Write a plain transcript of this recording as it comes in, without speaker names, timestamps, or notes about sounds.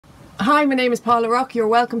Hi, my name is Paula Rock. You're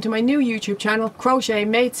welcome to my new YouTube channel, Crochet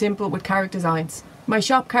Made Simple with CarraigDesigns. My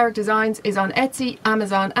shop CarraigDesigns is on Etsy,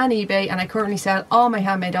 Amazon and eBay, and I currently sell all my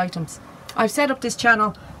handmade items. I've set up this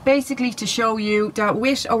channel basically to show you that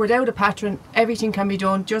with or without a pattern, everything can be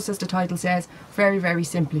done just as the title says, very, very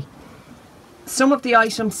simply. Some of the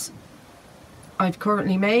items I've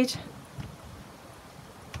currently made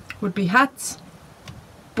would be hats,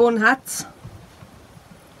 bun hats.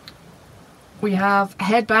 We have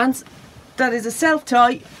headbands. That is a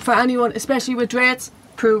self-tie for anyone, especially with dreads.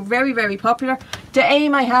 Prove very, very popular. The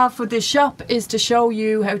aim I have for this shop is to show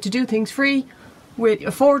you how to do things free with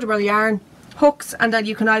affordable yarn, hooks, and then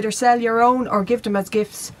you can either sell your own or give them as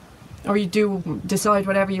gifts, or you do decide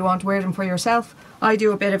whatever you want, wear them for yourself. I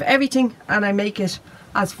do a bit of everything and I make it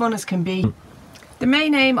as fun as can be. The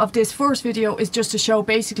main aim of this first video is just to show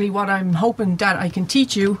basically what I'm hoping that I can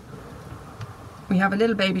teach you. We have a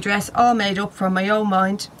little baby dress all made up from my own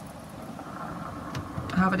mind.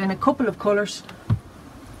 I have it in a couple of colours.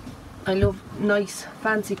 I love nice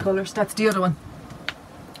fancy colours. That's the other one.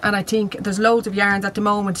 And I think there's loads of yarns at the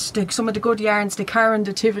moment. Some of the good yarns, the Caron,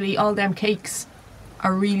 the Tivoli, all them cakes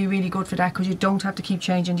are really, really good for that because you don't have to keep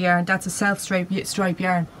changing the yarn. That's a self-stripe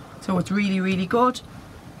yarn, so it's really, really good.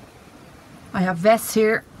 I have vests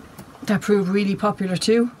here that prove really popular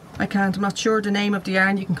too. I'm not sure the name of the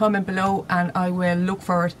yarn. You can comment below and I will look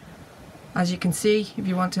for it. As you can see, if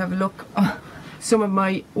you want to have a look, some of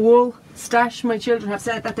my wool stash, my children have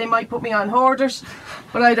said that they might put me on hoarders,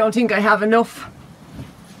 but I don't think I have enough.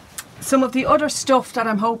 Some of the other stuff that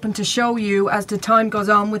I'm hoping to show you as the time goes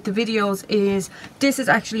on with the videos is, this is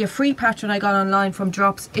actually a free pattern I got online from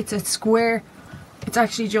Drops. It's a square. It's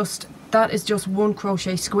actually that is just one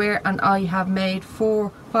crochet square, and I have made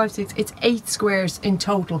 4, 5, 6, it's 8 squares in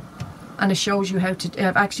total, and it shows you how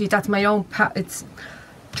to actually, that's my own it's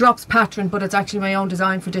Drops pattern, but it's actually my own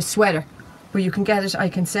design for this sweater. But you can get it, I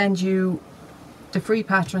can send you the free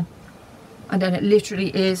pattern, and then it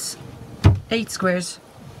literally is 8 squares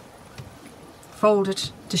folded.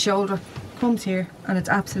 The shoulder comes here and it's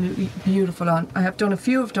absolutely beautiful on. I have done a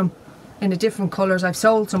few of them in the different colours. I've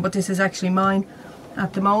sold some, but this is actually mine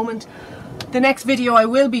at the moment. The next video I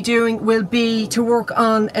will be doing will be to work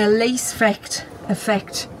on a lace effect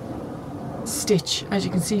stitch. As you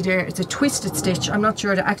can see there, it's a twisted stitch. I'm not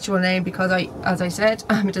sure the actual name because as I said,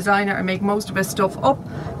 I'm a designer. I make most of this stuff up.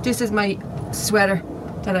 This is my sweater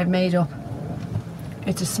that I've made up.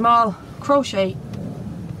 It's a small crochet.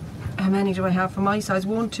 How many do I have for my size?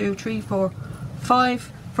 1, 2, 3, 4,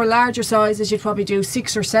 5. For larger sizes you'd probably do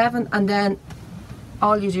 6 or 7, and then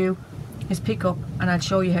all you do is pick up, and I'll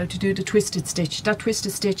show you how to do the twisted stitch. That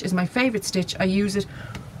twisted stitch is my favourite stitch. I use it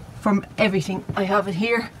from everything. I have it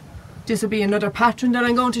here. This will be another pattern that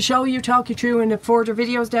I'm going to show you, talk you through in the further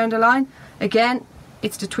videos down the line. Again,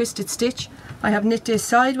 it's the twisted stitch. I have knit this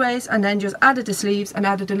sideways and then just added the sleeves and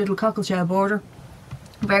added a little cockle shell border.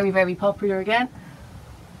 Very, very popular again.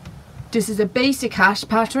 This is a basic hat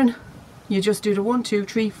pattern. You just do the 1, 2,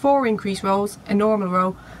 3, 4 increase rows, a normal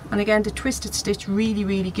row, and again the twisted stitch really,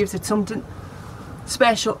 really gives it something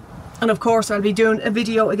special. And of course I'll be doing a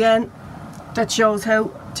video again that shows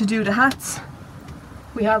how to do the hats.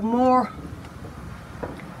 We have more.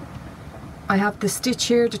 I have the stitch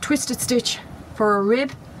here, the twisted stitch for a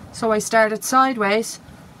rib, so I started sideways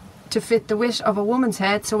to fit the width of a woman's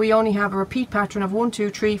head, so we only have a repeat pattern of 1, 2,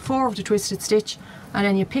 3, 4 of the twisted stitch, and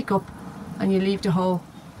then you pick up and you leave the hole,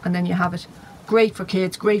 and then you have it. Great for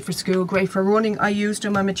kids, great for school, great for running. I used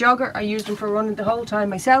them, I'm a jogger, I used them for running the whole time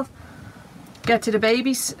myself. Get to the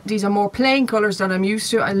babies. These are more plain colours than I'm used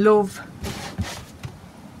to. I love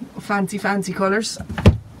fancy colours,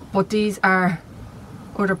 but these are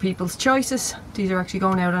other people's choices. These are actually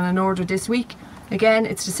going out on an order this week. Again,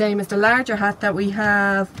 it's the same as the larger hat that we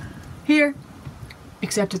have here,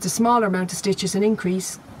 except it's a smaller amount of stitches, an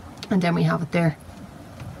increase, and then we have it there.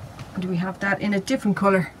 And we have that in a different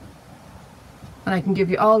colour, and I can give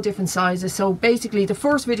you all different sizes. So basically the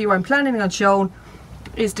first video I'm planning on showing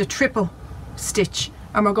is the triple stitch,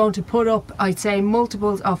 and we're going to put up, I'd say,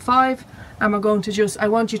 multiples of 5, and we're going to I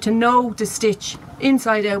want you to know the stitch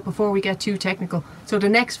inside out before we get too technical. So the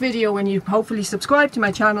next video, when you hopefully subscribe to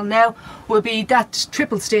my channel now, will be that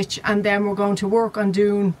triple stitch, and then we're going to work on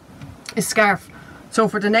doing a scarf. So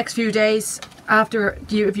for the next few days, after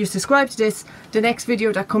if you subscribe to this, the next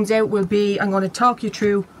video that comes out will be, I'm going to talk you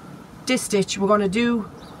through this stitch. We're going to do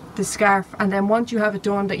the scarf, and then once you have it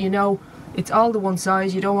done, that you know it's all the one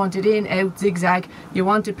size, you don't want it in, out, zigzag, you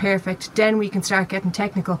want it perfect, then we can start getting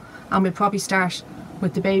technical, and we'll probably start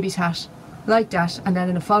with the baby's hat like that, and then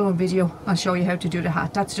in a following video I'll show you how to do the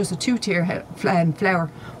hat. That's just a 2-tier flower,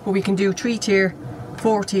 but we can do 3-tier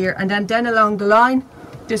 4 tier. And then along the line,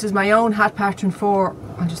 this is my own hat pattern for,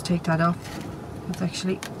 I'll just take that off. It's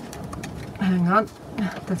actually, hang on,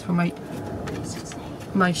 that's for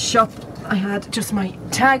my shop. I had just my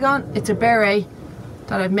tag on. It's a beret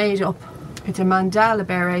that I've made up. It's a mandala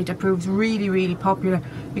beret that proves really, really popular.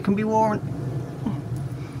 It can be worn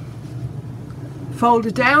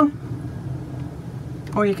folded down,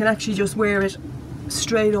 or you can actually just wear it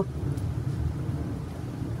straight up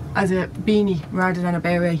as a beanie rather than a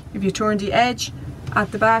beret. If you turn the edge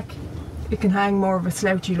at the back, it can hang more of a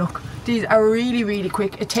slouchy look. These are really, really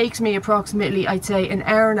quick. It takes me approximately, I'd say, an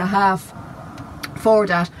hour and a half for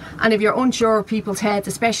that. And if you're unsure of people's heads,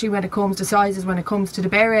 especially when it comes to sizes, when it comes to the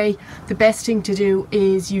beret, the best thing to do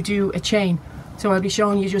is you do a chain. So I'll be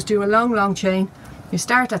showing you, just do a long chain. You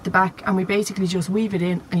start at the back and we basically just weave it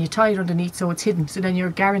in and you tie it underneath so it's hidden. So then you're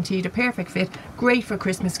guaranteed a perfect fit. Great for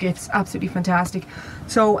Christmas gifts, absolutely fantastic.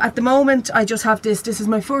 So at the moment I just have this. This is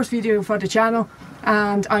my first video for the channel,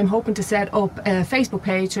 and I'm hoping to set up a Facebook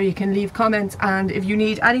page so you can leave comments, and if you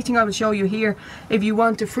need anything I will show you here. If you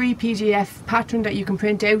want a free PDF pattern that you can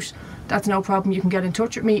print out, that's no problem, you can get in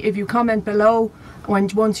touch with me. If you comment below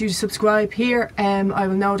once you subscribe here, I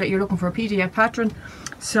will know that you're looking for a PDF pattern.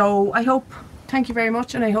 So thank you very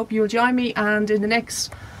much, and I hope you'll join me, and in the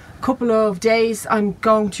next couple of days I'm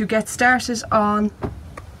going to get started on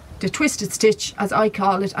the twisted stitch, as I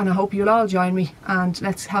call it, and I hope you'll all join me and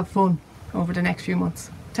let's have fun over the next few months.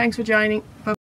 Thanks for joining.